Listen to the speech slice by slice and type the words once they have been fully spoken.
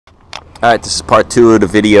Alright, this is part 2 of the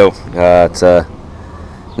video. It's a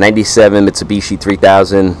 97 Mitsubishi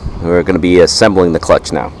 3000. We're going to be assembling the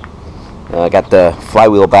clutch now. I got the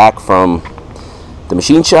flywheel back from the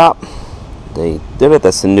machine shop. They did it.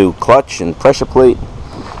 That's the new clutch and pressure plate.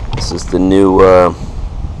 This is the new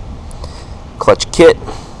clutch kit.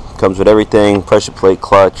 Comes with everything: pressure plate,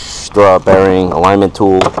 clutch, straw, bearing, alignment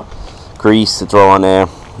tool, grease to throw on there,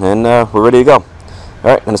 and we're ready to go.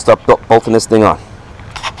 Alright, I'm going to start bolting this thing on.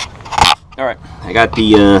 Alright, I got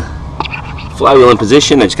the flywheel in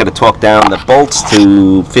position. I just got to torque down the bolts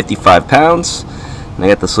to 55 pounds. And I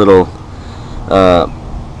got this little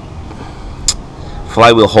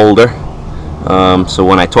flywheel holder, so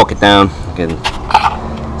when I torque it down, I can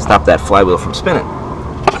stop that flywheel from spinning.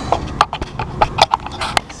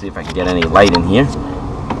 See if I can get any light in here.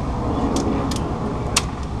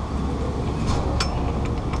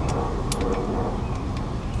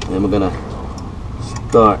 And we're gonna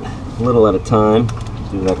start a little at a time.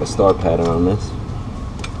 Do like a star pattern on this.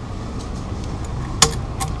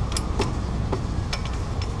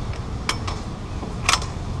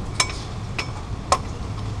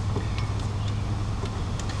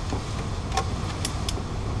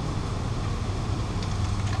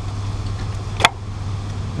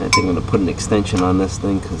 I think I'm going to put an extension on this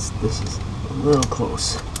thing because this is a little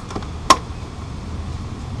close.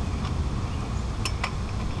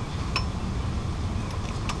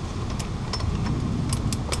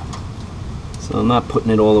 So I'm not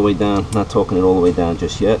putting it all the way down, not torquing it all the way down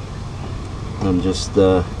just yet. I'm just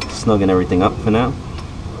snugging everything up for now.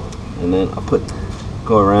 And then I'll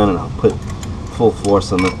go around and I'll put full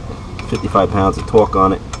force on the 55 pounds of torque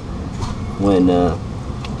on it when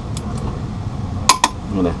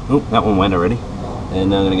oh, that one went already. And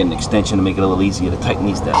now I'm going to get an extension to make it a little easier to tighten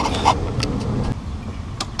these down.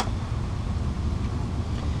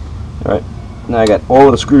 Alright, now I got all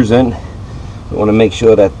of the screws in. I want to make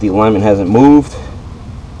sure that the alignment hasn't moved.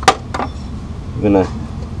 I'm going to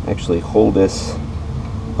actually hold this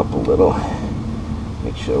up a little.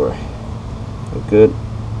 Make sure we're good.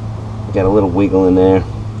 Got a little wiggle in there.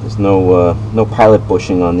 There's no pilot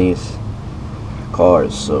bushing on these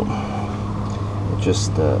cars, so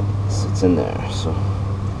just sits in there. So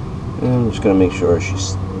and I'm just gonna make sure she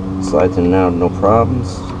slides in and out, no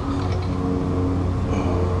problems.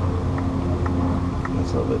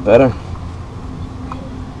 That's a little bit better.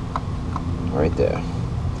 Right there.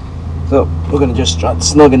 So we're gonna just start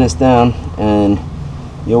snugging this down, and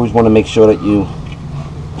you always want to make sure that you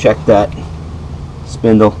check that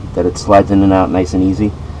spindle, that it slides in and out nice and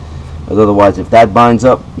easy. Otherwise, if that binds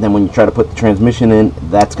up, then when you try to put the transmission in,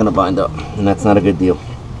 that's going to bind up, and that's not a good deal.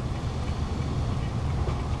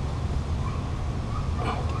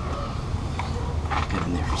 Get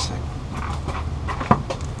in there for a second.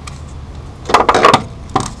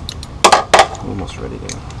 Almost ready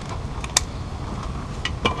there.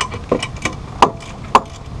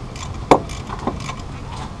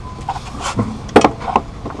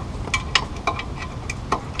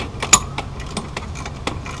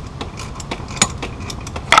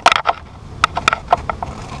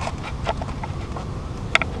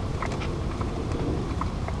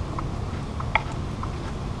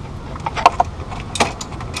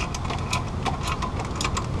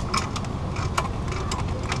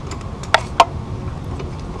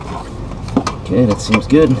 Okay, that seems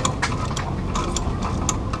good.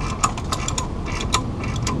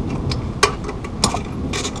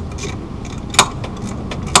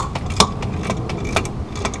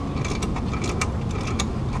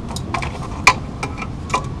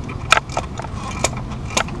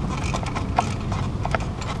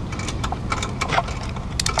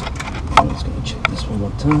 I'm just going to check this one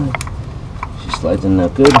more time. She slides in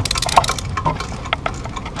that good.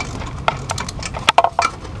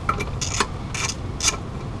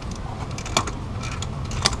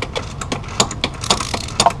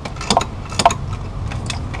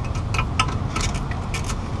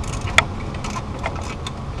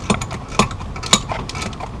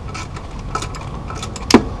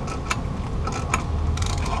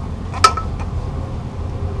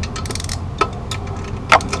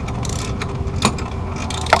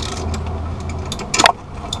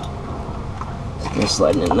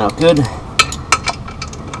 Sliding it out good.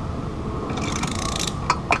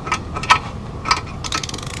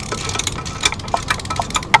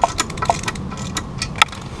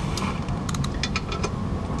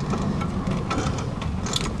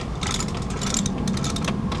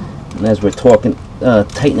 And as we're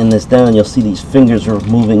tightening this down, you'll see these fingers are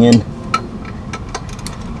moving in,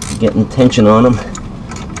 getting tension on them.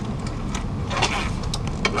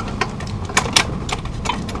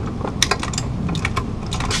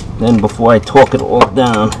 Then before I torque it all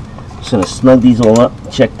down, I'm just gonna snug these all up,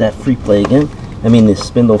 check that free play again. I mean the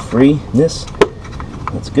spindle freeness.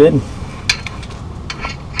 That's good.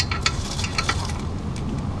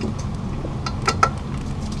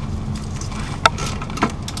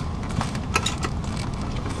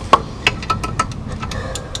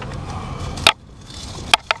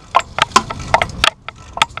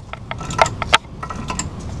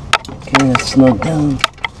 Okay, that's snug down.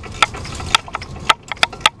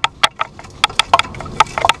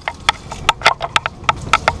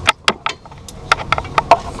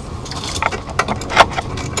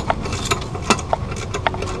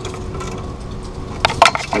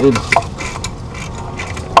 Good.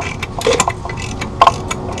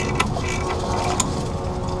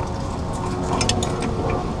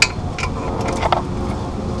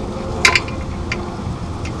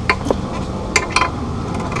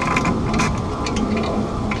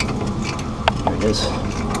 There it is.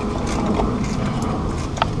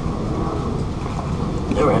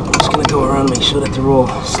 Alright, I'm just going to go around and make sure that they're all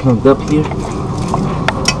snugged up here.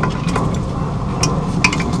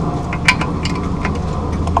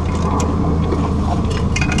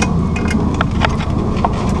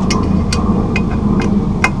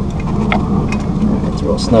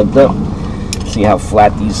 Snugged up. See how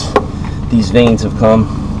flat these veins have come,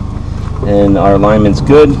 and our alignment's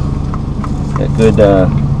good. Got good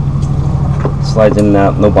slides in and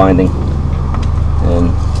out, no binding.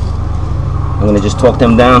 And I'm going to just torque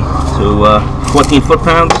them down to 14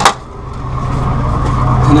 foot-pounds,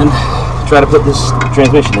 and then try to put this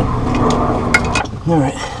transmission in. All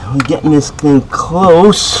right, we're getting this thing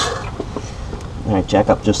close. All right, jack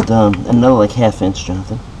up just another like ½ inch,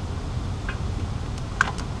 Jonathan.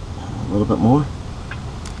 A little bit more.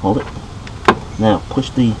 Hold it. Now push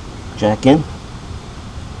the jack in.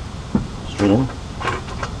 Straight in.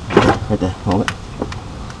 Right there. Hold it.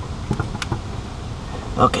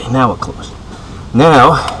 Okay, now we're close.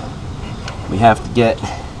 Now we have to get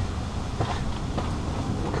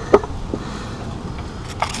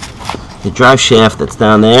the drive shaft that's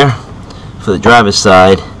down there for the driver's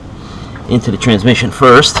side into the transmission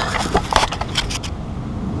first.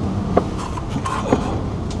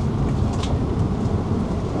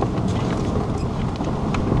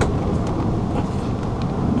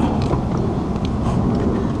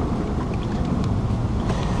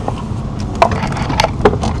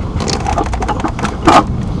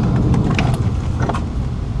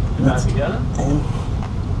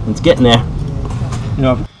 It's getting there.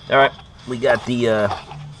 Yeah. All right, we got the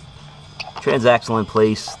transaxle in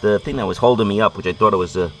place. The thing that was holding me up, which I thought it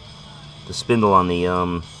was the spindle on the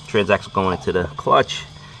transaxle going into the clutch,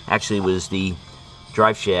 actually was the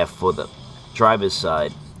drive shaft for the driver's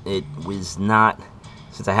side. It was not,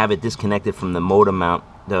 since I have it disconnected from the motor mount,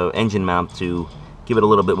 the engine mount, to give it a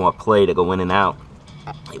little bit more play to go in and out,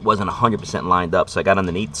 it wasn't 100% lined up. So I got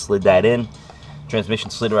underneath, slid that in. Transmission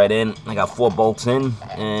slid right in. I got 4 bolts in,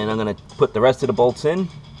 and I'm gonna put the rest of the bolts in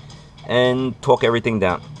and torque everything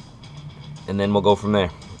down, and then we'll go from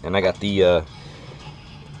there. And I got the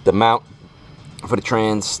mount for the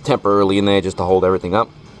trans temporarily in there just to hold everything up,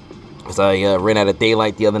 because I ran out of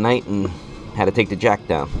daylight the other night and had to take the jack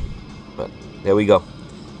down. But there we go.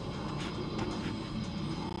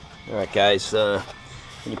 All right, guys, when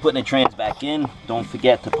you're putting the trans back in, don't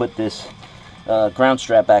forget to put this ground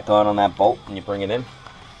strap back on that bolt when you bring it in.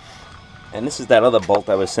 And this is that other bolt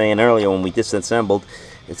I was saying earlier when we disassembled.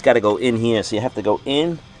 It's got to go in here, so you have to go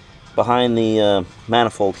in behind the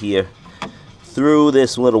manifold here, through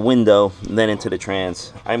this little window, and then into the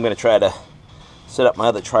trans. I'm going to try to set up my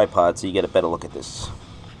other tripod so you get a better look at this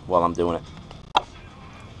while I'm doing it.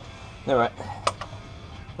 Alright,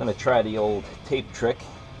 I'm going to try the old tape trick.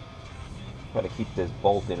 Try to keep this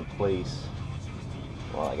bolt in place.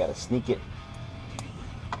 Well, I got to sneak it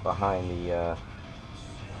behind the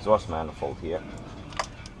exhaust manifold here.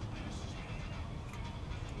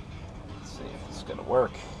 Let's see if it's gonna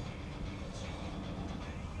work.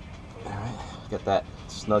 Alright, get that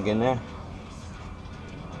snug in there.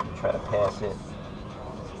 Try to pass it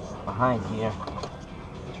behind here.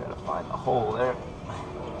 Try to find the hole there.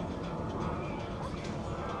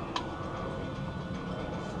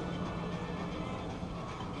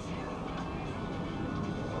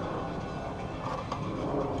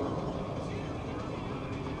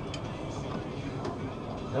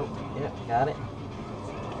 Nope. Yeah, got it.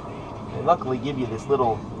 They luckily give you this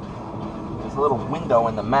little window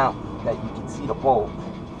in the mount that you can see the bolt.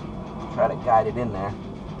 Try to guide it in there.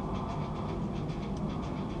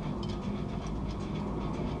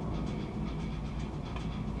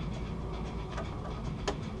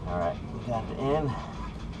 All right, we got it in.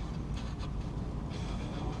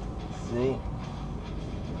 See?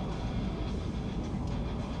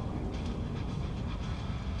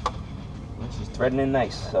 She's threading in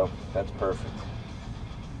nice, so that's perfect.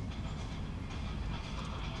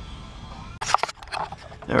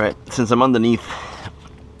 Alright, since I'm underneath,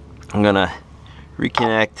 I'm gonna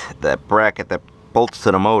reconnect that bracket that bolts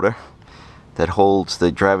to the motor that holds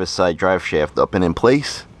the driver's side drive shaft up and in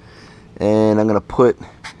place. And I'm gonna put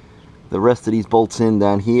the rest of these bolts in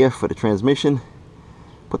down here for the transmission.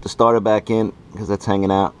 Put the starter back in because that's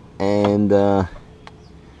hanging out, and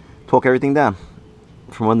torque everything down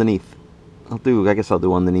from underneath. I guess I'll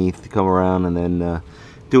do underneath, come around, and then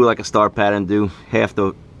do like a star pattern. Do half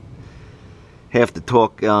the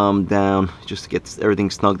torque down just to get everything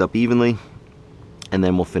snugged up evenly, and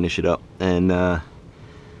then we'll finish it up. And I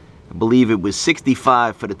believe it was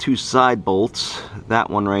 65 for the two side bolts, that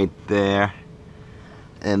one right there,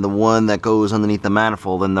 and the one that goes underneath the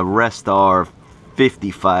manifold, and the rest are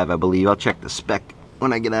 55, I believe. I'll check the spec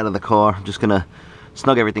when I get out of the car. I'm just gonna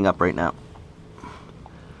snug everything up right now.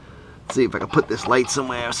 Let's see if I can put this light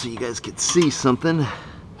somewhere so you guys can see something.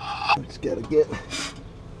 Just gotta get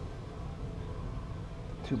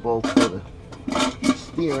 2 bolts for the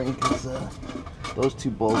steering, because those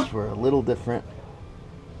 2 bolts were a little different.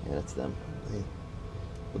 Yeah, that's them.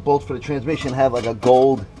 The bolts for the transmission have like a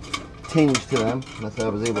gold tinge to them. That's how I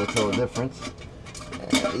was able to tell the difference.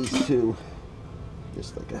 And these 2,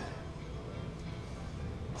 just like a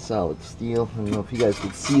solid steel. I don't know if you guys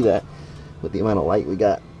can see that with the amount of light we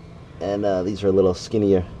got. And these are a little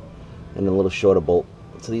skinnier and a little shorter bolt.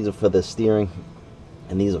 So these are for the steering,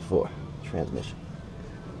 and these are for transmission.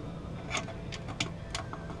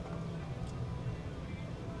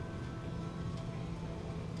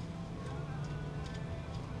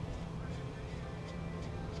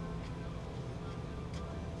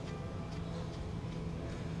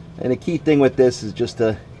 And the key thing with this is just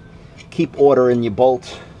to keep order in your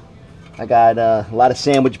bolts. I got a lot of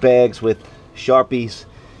sandwich bags with Sharpies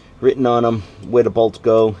written on them where the bolts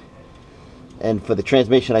go. And for the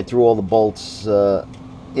transmission, I threw all the bolts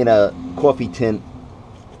in a coffee tin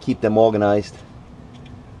to keep them organized.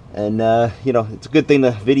 And you know, it's a good thing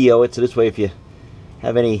to video it, so this way if you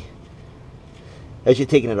have any, as you're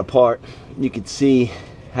taking it apart, you can see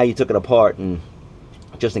how you took it apart, and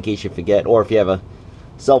just in case you forget, or if you have a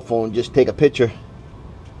cell phone, just take a picture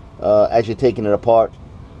as you're taking it apart,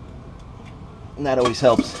 and that always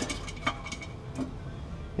helps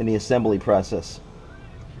in the assembly process.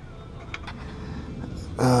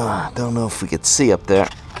 Don't know if we could see up there,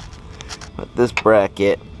 but this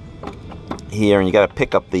bracket here, and you got to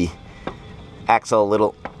pick up the axle a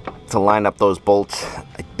little to line up those bolts.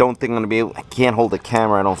 I don't think I'm going to be able, I can't hold the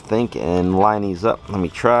camera, I don't think, and line these up. Let me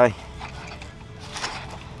try.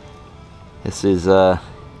 This is a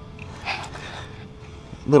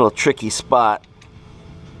little tricky spot.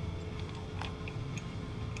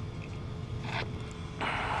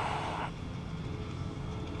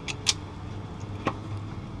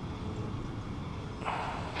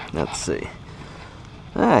 Let's see.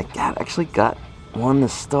 I actually got one to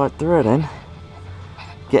start threading.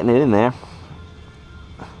 Getting it in there.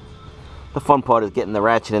 The fun part is getting the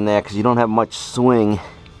ratchet in there, because you don't have much swing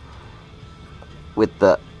with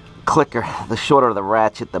the clicker. The shorter the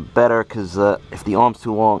ratchet, the better, because if the arm's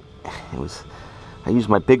too long, I used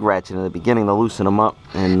my big ratchet in the beginning to loosen them up,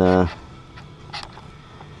 and I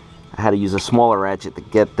had to use a smaller ratchet to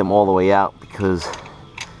get them all the way out because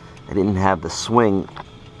I didn't have the swing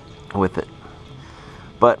with it.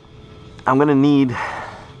 But I'm gonna need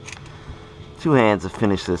 2 hands to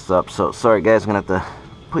finish this up, so sorry guys, I'm gonna have to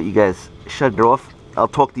put you guys, shut it off. I'll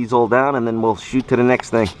torque these all down, and then we'll shoot to the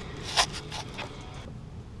next thing.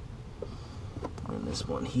 And this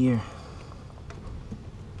one here,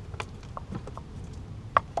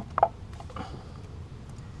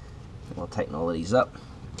 I'll tighten all of these up.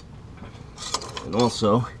 And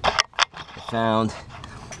also, I found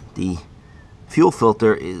the fuel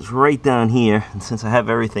filter is right down here, and since I have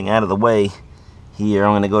everything out of the way here,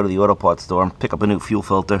 I'm going to go to the auto parts store and pick up a new fuel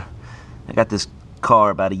filter. I got this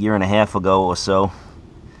car about 1.5 years ago or so,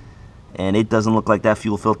 and it doesn't look like that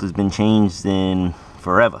fuel filter has been changed in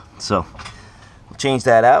forever. So we'll change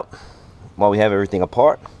that out while we have everything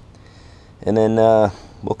apart, and then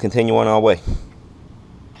we'll continue on our way.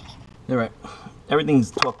 Alright,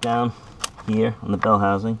 everything's torqued down here on the bell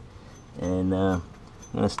housing, and I'm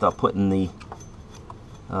going to start putting the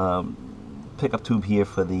pickup tube here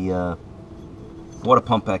for the water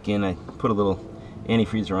pump back in. I put a little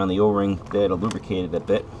antifreeze around the O-ring there to lubricate it a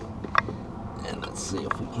bit. And let's see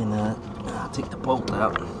if we can take the bolt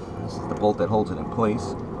out. This is the bolt that holds it in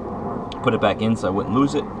place. Put it back in so I wouldn't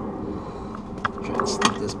lose it. Try Let's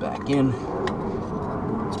stick this back in.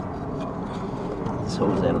 This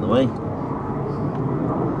hose out of the way.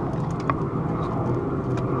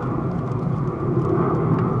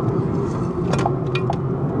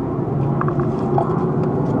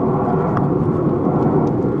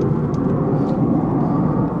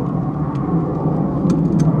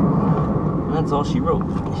 That's all she wrote.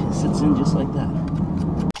 It sits in just like that.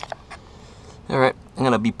 Alright, I'm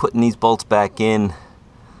going to be putting these bolts back in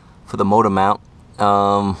for the motor mount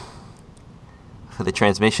for the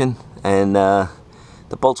transmission, and the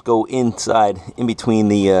bolts go inside in between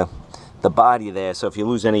the body there, so if you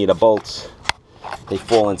lose any of the bolts they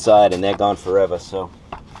fall inside and they're gone forever. So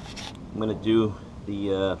I'm going to do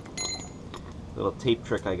the little tape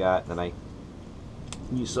trick I got that I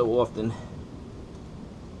use so often.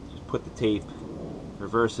 Put the tape,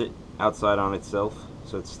 reverse it outside on itself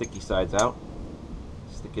so it's sticky sides out,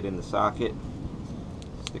 stick it in the socket,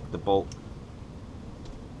 stick the bolt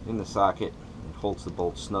in the socket, it holds the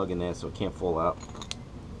bolt snug in there so it can't fall out.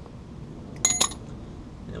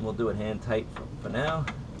 And we'll do it hand tight for now.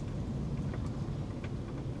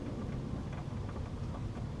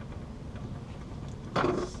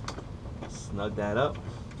 Snug that up.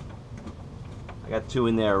 I got 2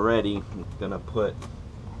 in there already. I'm gonna put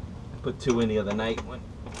 2 in the other night when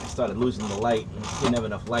I started losing the light and didn't have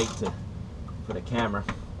enough light for the camera,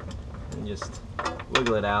 and just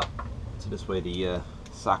wiggle it out so this way the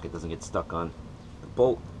socket doesn't get stuck on the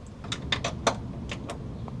bolt.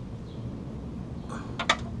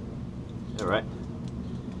 Alright,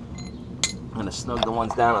 I'm going to snug the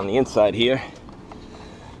ones down on the inside here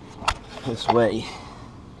this way.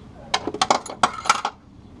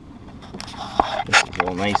 This is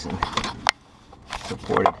all nice and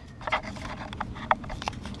supported.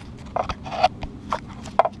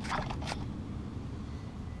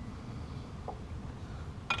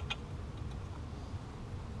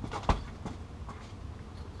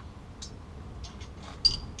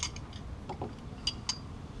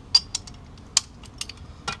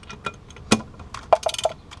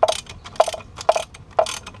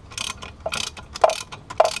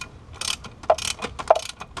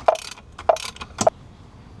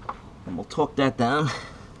 And we'll torque that down.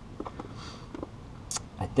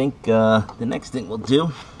 I think the next thing we'll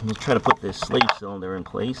do, we'll try to put this slave cylinder in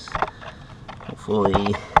place. Hopefully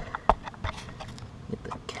get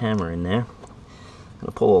the camera in there. I'm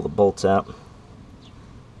gonna pull all the bolts out.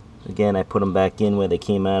 Again, I put them back in where they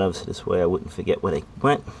came out of, so this way I wouldn't forget where they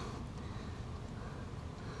went.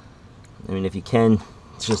 I mean, if you can,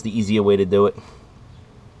 it's just the easier way to do it.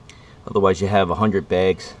 Otherwise you have 100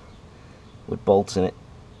 bags with bolts in it.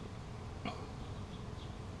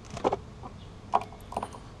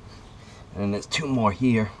 And there's 2 more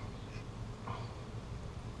here.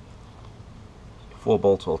 4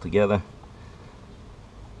 bolts altogether.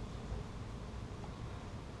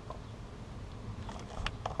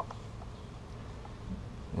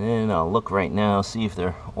 And I'll look right now, see if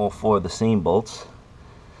they're all 4 the same bolts.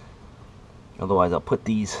 Otherwise I'll put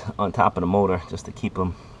these on top of the motor just to keep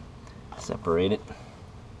them separated.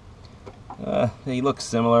 They look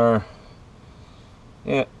similar.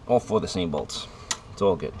 Yeah, all 4 the same bolts. It's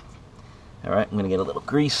all good. Alright, I'm going to get a little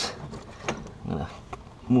grease. I'm going to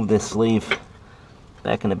move this sleeve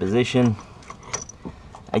back into position.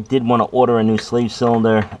 I did want to order a new sleeve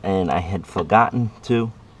cylinder and I had forgotten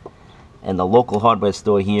to. And the local hardware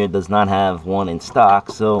store here does not have one in stock,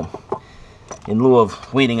 so in lieu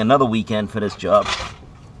of waiting another weekend for this job,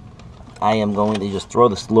 I am going to just throw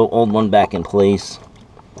this little old one back in place.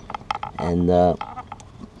 And,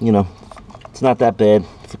 you know, it's not that bad.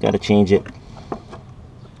 If I got to change it,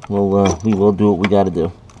 we will do what we got to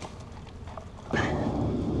do.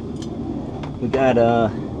 We got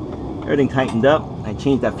everything tightened up. I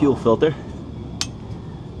changed that fuel filter.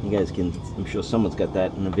 You guys can, I'm sure someone's got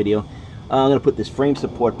that in the video. I'm going to put this frame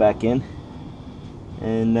support back in.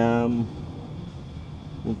 And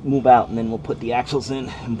we'll move out, and then we'll put the axles in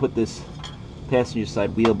and put this passenger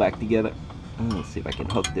side wheel back together. Let's see if I can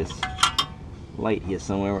hook this light here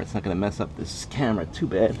somewhere where it's not going to mess up this camera too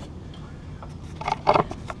bad.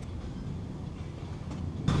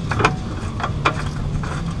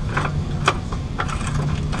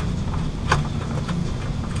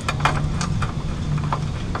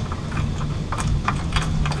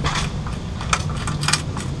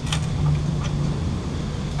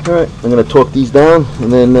 Alright, I'm going to torque these down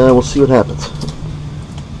and then we'll see what happens.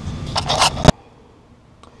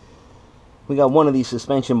 We got one of these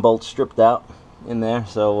suspension bolts stripped out in there,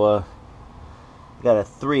 so got a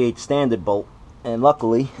 3/8 standard bolt, and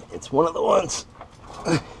luckily it's one of the ones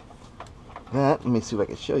that, let me see if I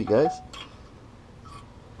can show you guys.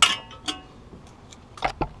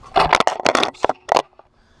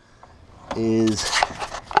 is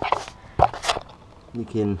you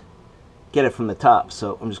can get it from the top.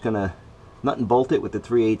 So I'm just gonna nut and bolt it with the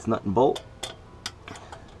 3/8 nut and bolt.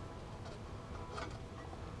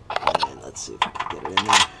 And let's see if I can get it in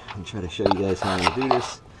there and try to show you guys how to do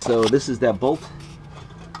this. So this is that bolt.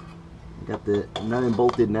 Got the nut and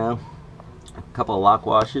bolted now. A couple of lock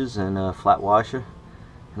washers and a flat washer.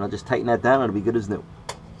 And I'll just tighten that down, it'll be good as new.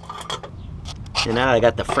 And now I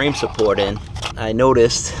got the frame support in. I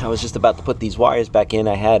noticed I was just about to put these wires back in.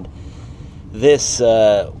 I had this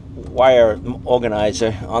wire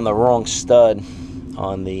organizer on the wrong stud,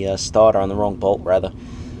 on the starter, on the wrong bolt rather.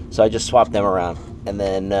 So I just swapped them around. And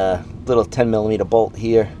then little 10mm bolt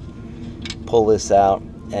here. Pull this out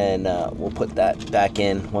and we'll put that back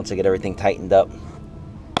in once I get everything tightened up.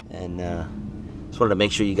 And just wanted to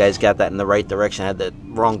make sure you guys got that in the right direction. I had that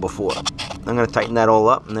wrong before. I'm going to tighten that all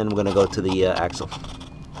up and then we're going to go to the axle.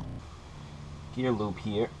 Gear loop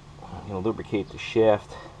here. I'm going to lubricate the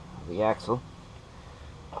shaft of the axle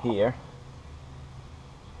here,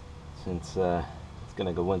 since it's going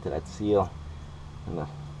to go into that seal. I'm going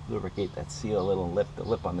to lubricate that seal a little and lift the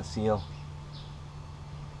lip on the seal.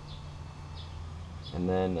 And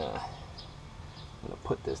then I'm going to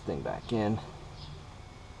put this thing back in.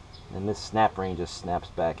 And this snap ring just snaps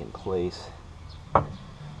back in place.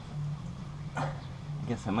 I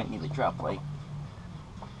guess I might need a drop light.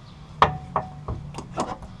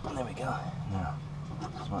 There we go. Now,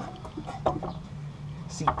 just want to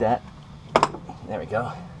seat that. There we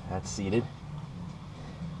go. That's seated.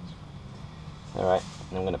 Alright,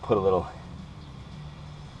 I'm going to put a little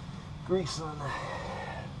grease on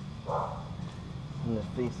the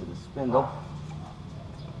face of the spindle.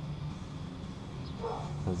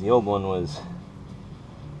 Because the old one was,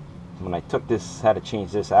 when I took this, had to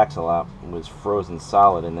change this axle out, it was frozen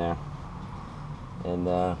solid in there. And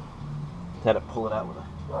had to pull it out with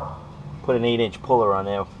put an 8-inch puller on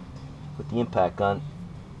there with the impact gun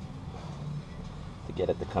to get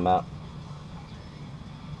it to come out.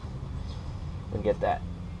 Then get that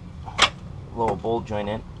lower bolt joint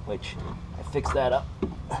in, which I fixed that up.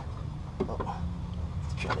 Oh,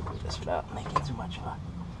 let's try to do this without making too much of a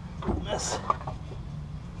mess.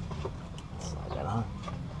 Slide that on.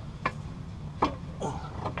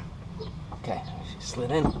 Okay, she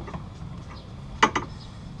slid in. Okay,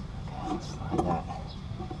 let's slide that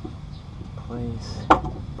in place.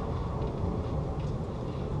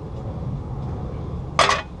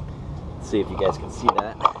 Let's see if you guys can see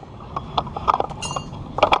that.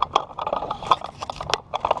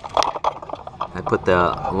 I put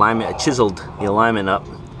the alignment, I chiseled the alignment up,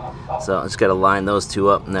 so I just got to line those two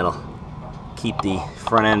up, and that'll keep the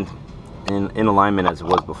front end in alignment as it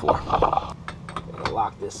was before. Gonna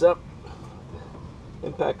lock this up.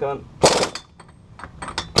 Impact gun.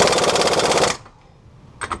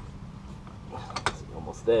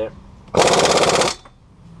 Almost there. A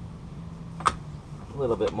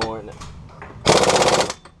little bit more, and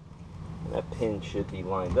that pin should be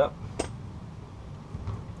lined up.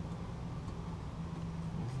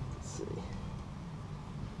 Let's see.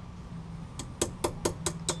 There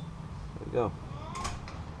we go.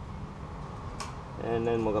 And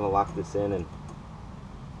then we're going to lock this in and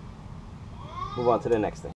move on to the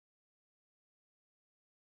next thing.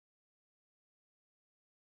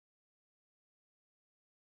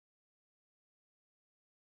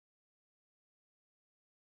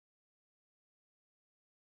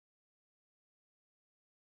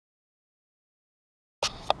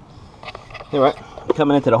 Alright,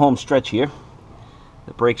 coming into the home stretch here.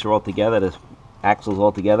 The brakes are all together, the axle's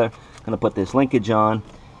all together. I'm going to put this linkage on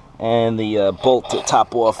and the bolt to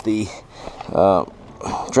top off the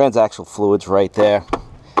transaxle fluids right there.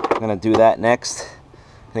 I'm going to do that next.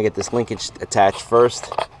 I'm going to get this linkage attached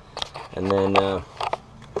first, and then I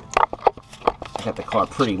got the car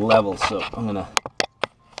pretty level, so I'm going to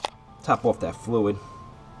top off that fluid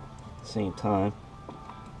at the same time.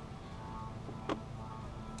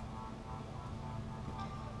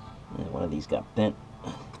 And one of these got bent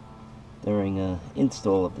during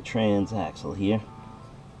install of the transaxle here.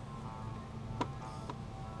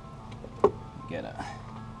 Get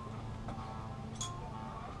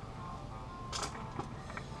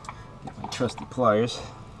my trusty pliers.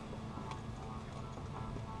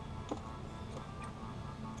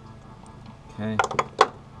 Okay,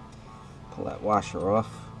 pull that washer off.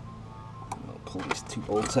 I'll pull these two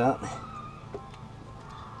bolts out.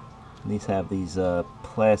 And these have these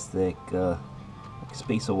plastic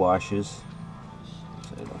spacer washers,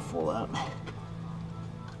 so they don't fall out.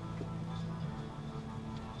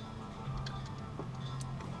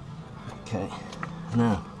 Okay,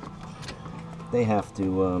 now they have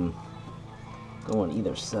to go on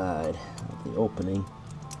either side of the opening,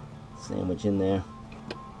 sandwich in there.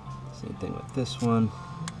 Same thing with this one.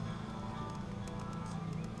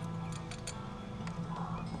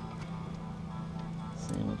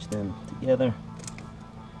 Sandwich them together.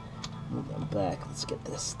 Move them back. Let's get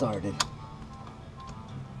this started.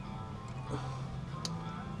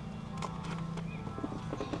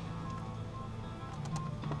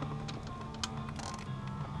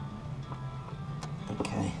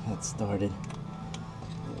 Okay, that's started.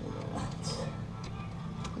 Let's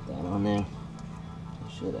put that on there. I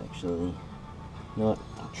should actually not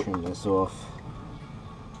trim this off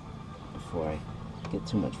before I get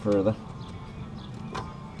too much further.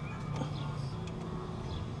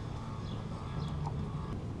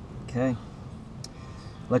 Okay,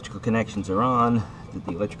 electrical connections are on. Did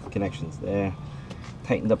the electrical connections there.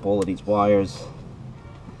 Tightened up all of these wires.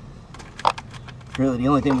 Really, the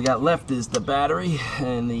only thing we got left is the battery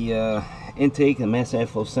and the intake and mass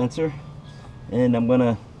airflow sensor. And I'm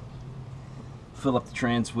gonna fill up the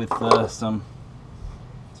trans with some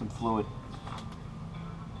fluid.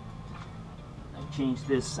 I changed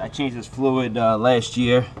this fluid last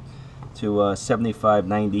year to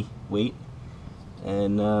 75-90 weight.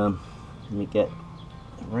 And let me get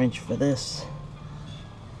a wrench for this.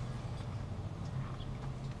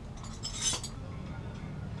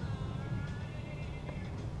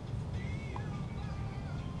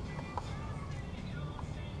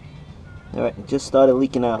 Alright, it just started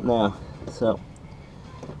leaking out now. So,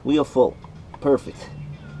 wheel full. Perfect.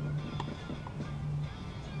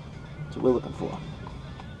 That's what we're looking for.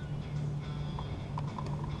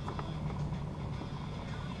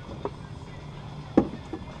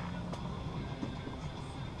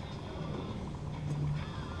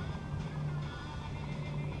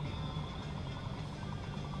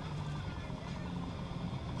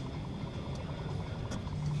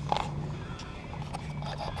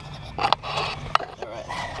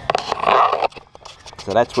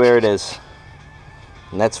 So that's where it is,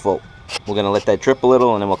 and that's full. We're going to let that drip a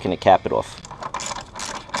little, and then we're going to cap it off.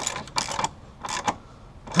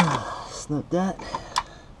 Snip that.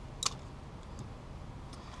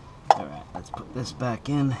 Alright, let's put this back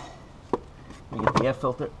in. We get the air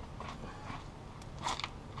filter.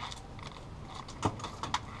 I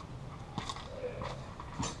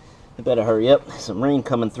better hurry up. Some rain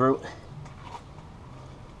coming through.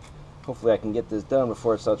 Hopefully I can get this done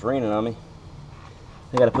before it starts raining on me.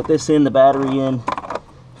 I gotta put this in, the battery in,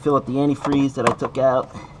 fill up the antifreeze that I took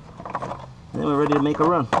out, and then we're ready to make a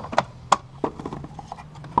run.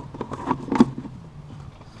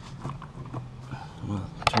 I'll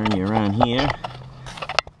turn you around here.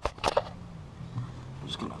 I'm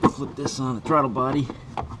just gonna flip this on the throttle body.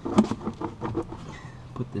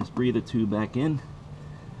 Put this breather tube back in.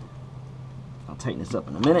 I'll tighten this up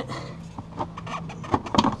in a minute.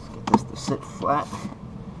 Let's get this to sit flat.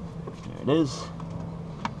 There it is.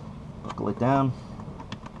 Buckle it down.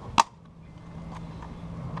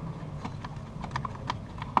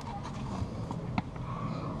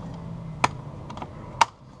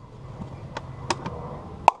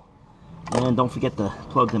 And don't forget to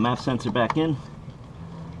plug the map sensor back in.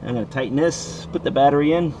 I'm going to tighten this, put the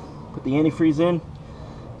battery in, put the antifreeze in,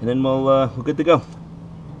 and then we're good to go.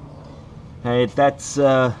 And that's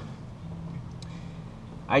I'd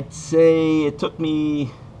say it took me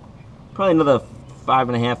probably another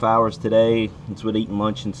 5.5 hours today. It's with eating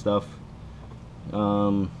lunch and stuff.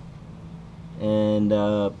 Probably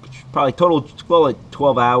total, well, like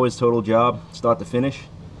 12 hours total job, start to finish.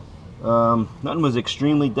 Nothing was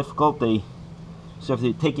extremely difficult. They just have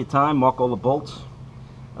to take your time, mark all the bolts,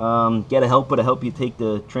 get a helper to help you take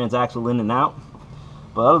the transaxle in and out.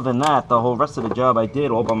 But other than that, the whole rest of the job I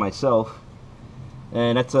did all by myself.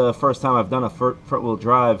 And that's the first time I've done a front-wheel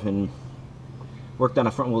drive and worked on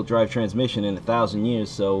a front-wheel drive transmission in 1,000 years.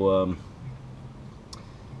 So,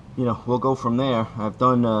 you know, we'll go from there. I've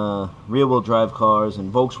done rear-wheel drive cars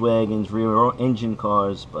and Volkswagens, rear-engine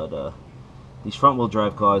cars, but these front-wheel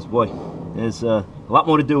drive cars, boy, there's a lot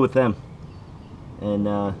more to do with them. And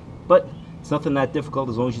but it's nothing that difficult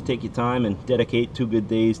as long as you take your time and dedicate 2 good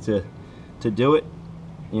days to do it.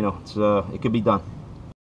 You know, it could be done.